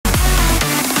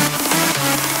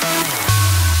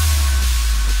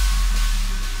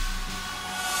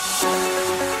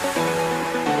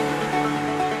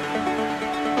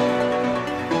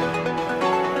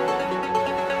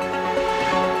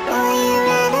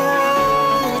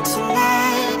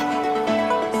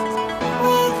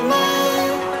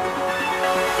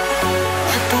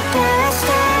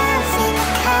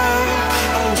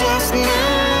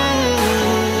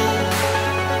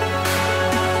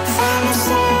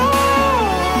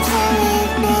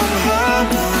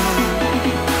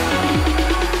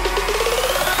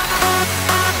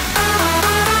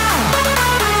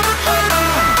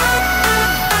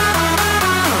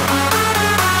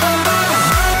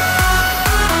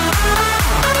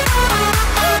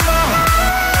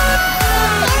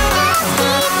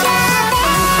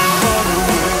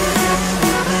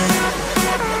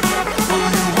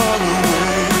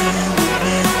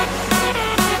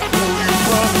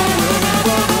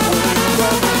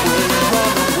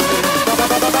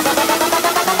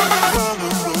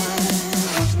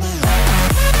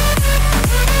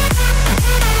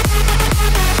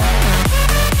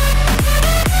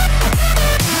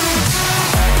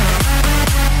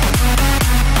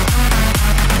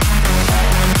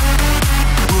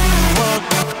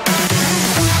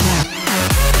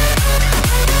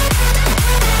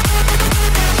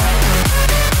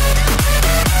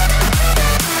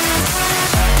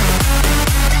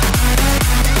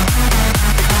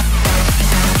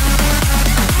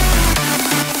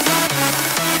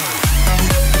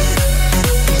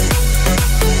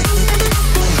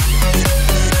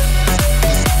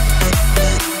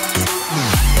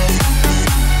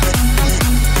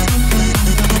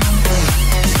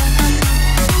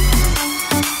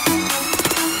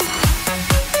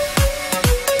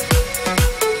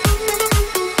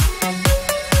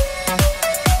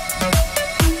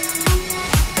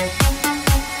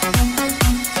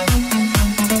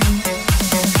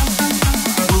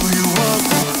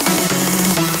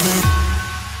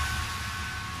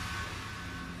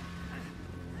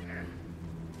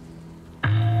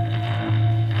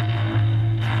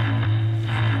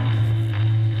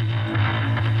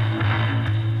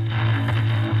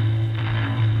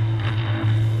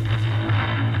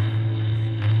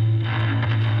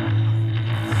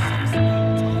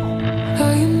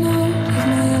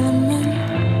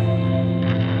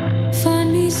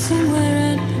somewhere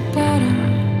at the bottom,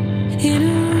 in a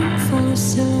room full of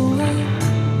silhouettes,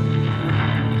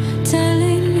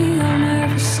 telling me I'll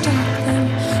never stop them.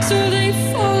 So they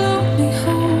follow me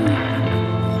home,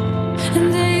 and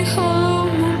they hollow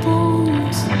my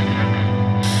bones.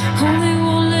 Oh, they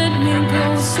won't let me go,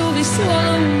 so they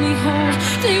swallow me whole.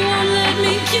 They won't let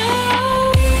me go.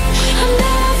 I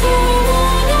never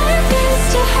wanted this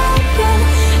to happen,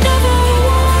 never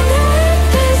wanted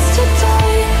this to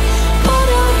die. But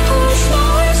I pushed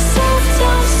myself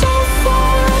down so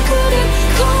far I couldn't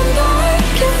come back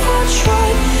if I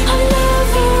tried. I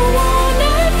never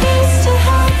wanted this to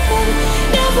happen,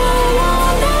 never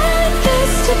wanted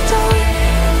this to die.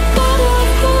 But I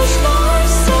pushed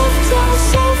myself down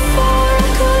so far I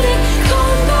couldn't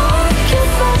come back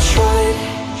if I tried.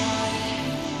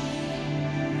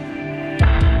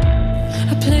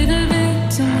 I play the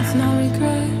victim with no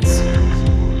regrets.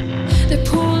 They're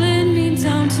pulling me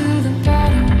down to the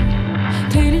bottom,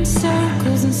 painting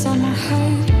circles inside my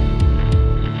head.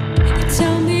 They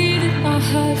tell me that I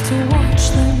have to watch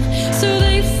them, so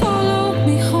they follow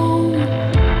me home,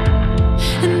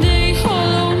 and they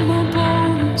hollow my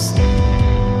bones.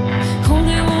 Oh,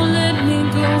 they won't let me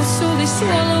go, so they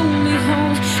swallow me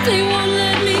whole. They won't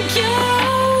let me go.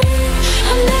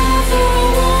 I never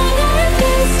wanted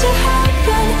this to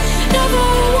happen, never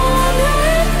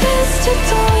wanted this to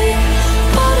die.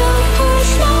 But I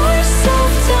pushed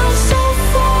myself down so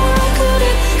far I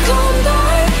couldn't come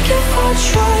back if I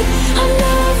tried. I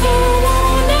never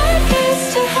wanted this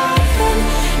to happen,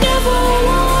 never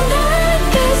wanted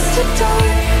this to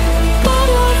die. But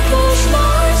I pushed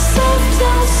myself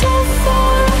down so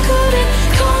far I couldn't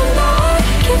come back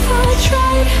if I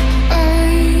tried. I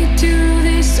do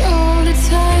this all the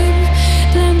time,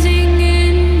 blending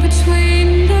in between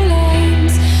the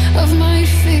lines of my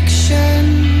fiction,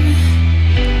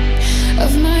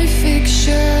 of my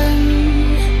fiction.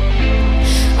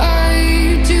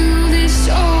 I do this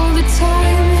all the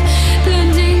time,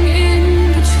 blending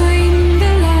in between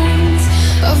the lines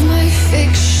of my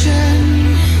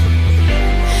fiction,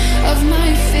 of my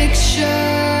fiction.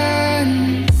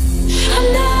 I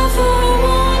never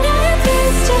wanted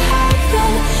this to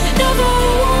happen, never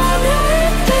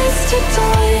wanted this to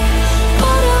die.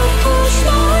 But I pushed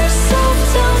myself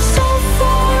down so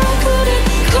far I couldn't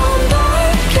come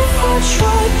back if I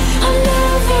tried. I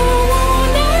never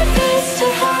wanted this to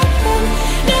happen,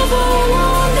 never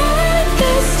wanted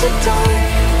this to die.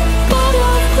 But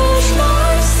I pushed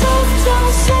myself down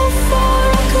so far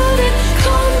I couldn't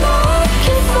come back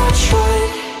if I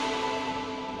tried.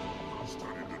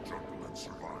 Study the jungle and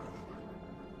survive.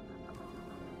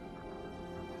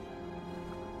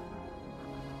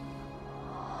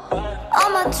 All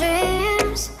my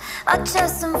dreams are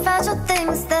just some fragile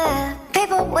things. They're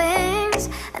paper wings,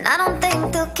 and I don't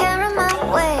think they'll carry my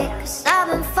weight. 'Cause I've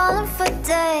been falling for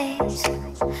days.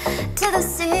 To the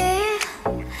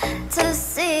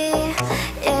sea,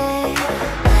 yeah.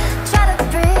 Try to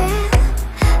breathe,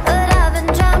 but I've been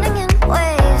drowning in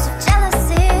waves of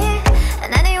jealousy.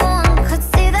 And anyone could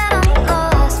see that I'm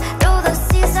lost. Through the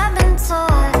seas I've been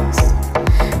tossed,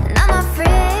 and I'm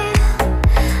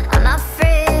not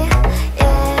free,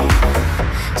 yeah.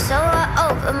 So I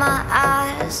open my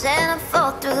eyes and I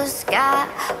fall through the sky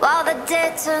while the day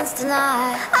turns to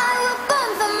night. I will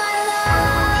burn for my life,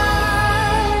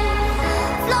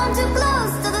 flown too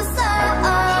close to the sun,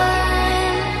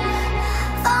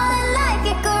 falling like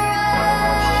it could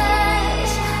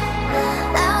rush.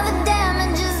 Now the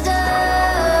damage is done.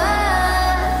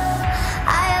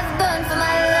 I have burned for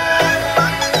my life.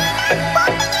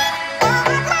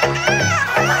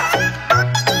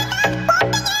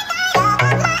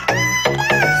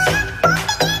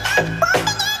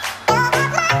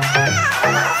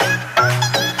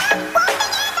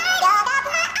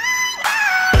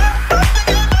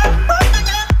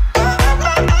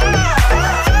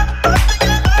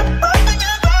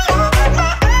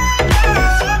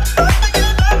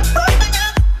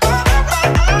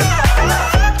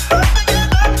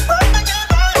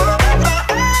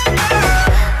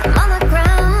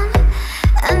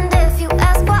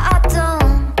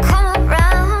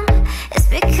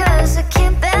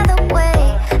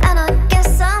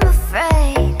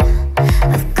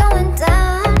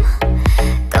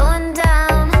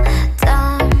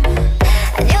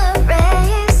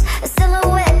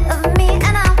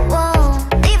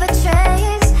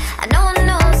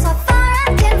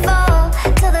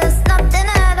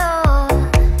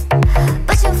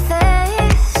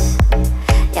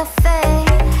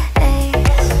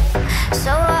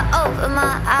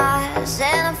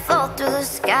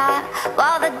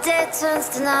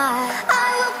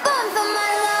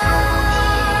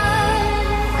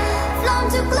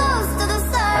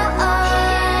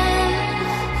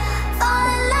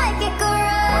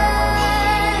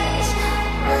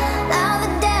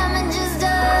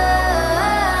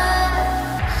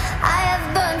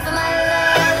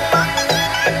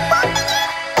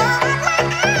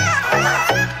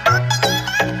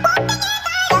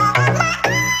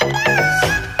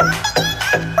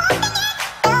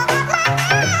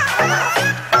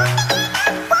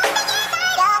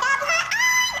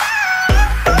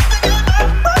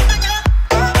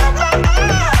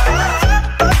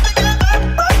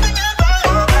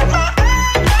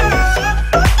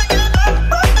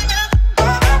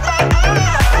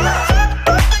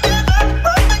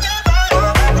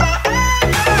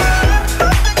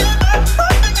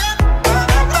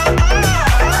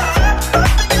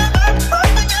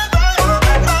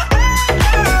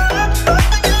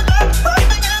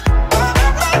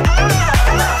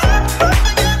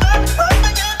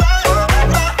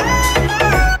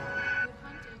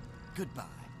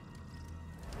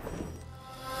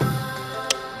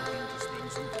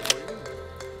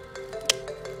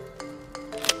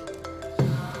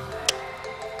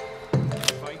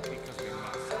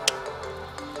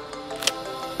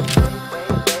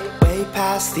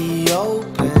 past the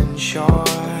open shore.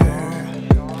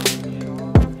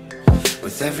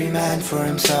 With every man for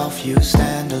himself, you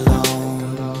stand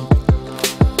alone.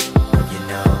 You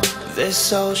know,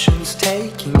 this ocean's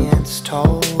taking its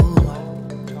toll.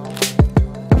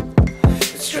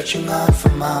 It's stretching on for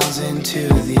miles into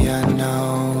the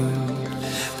unknown.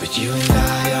 But you and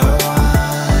I are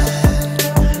one.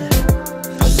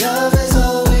 Our love is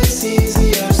always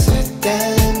easier said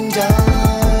than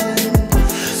done.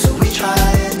 So we try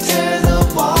and tear the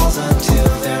walls until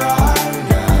there are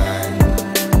none,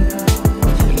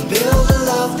 and build a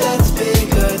love that's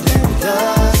bigger than the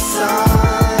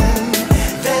sun,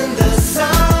 than the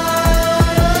sun.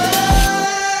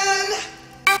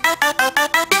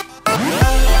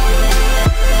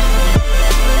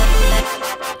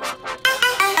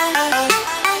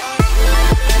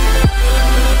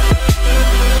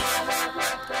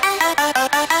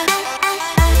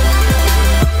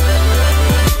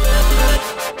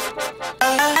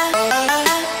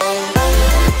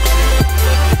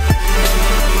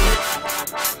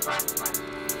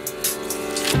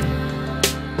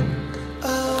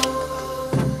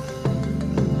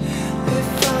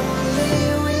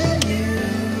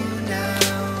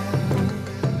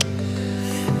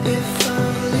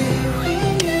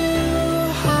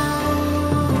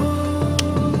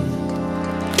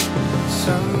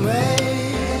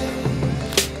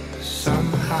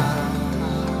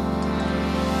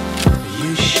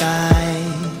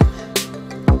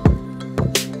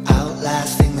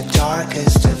 Outlasting the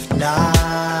darkest of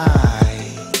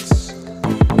nights.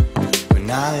 When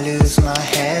I lose my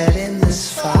head in this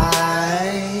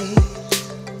fight,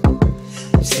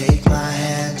 take my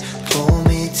hand, pull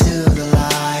me to the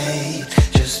light.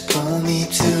 Just pull me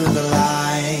to the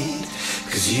light,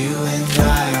 'cause you and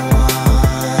I are one.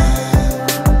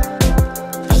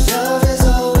 Love is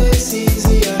always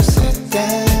easier said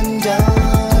than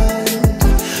done.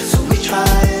 So we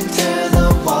try and tear the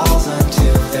walls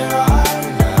until there are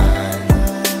none,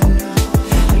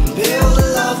 and build a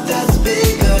love that's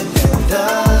bigger than the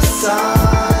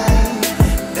sun,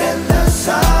 than the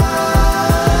sun.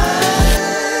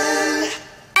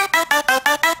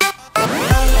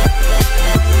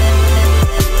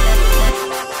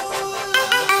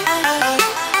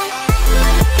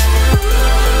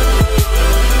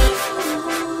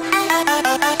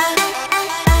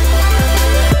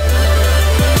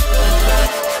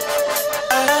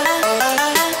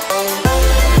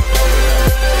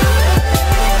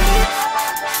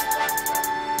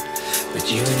 But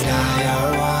you and I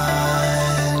are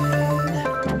one.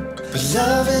 But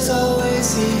love is always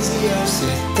easier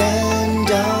said than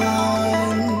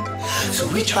done. So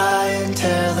we try and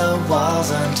tear the walls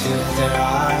until there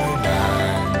are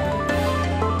none,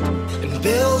 and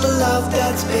build a love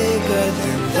that's bigger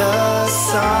than the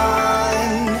sun,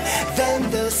 than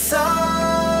the sun.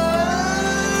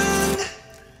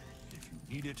 If you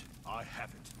need it, I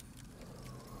have it.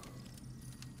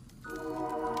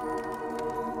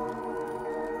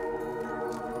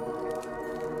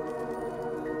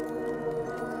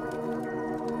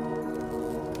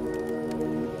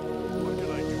 What can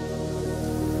I do?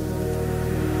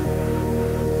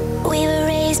 We were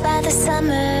raised by the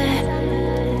summer,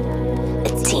 a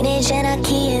teenage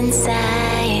anarchy inside.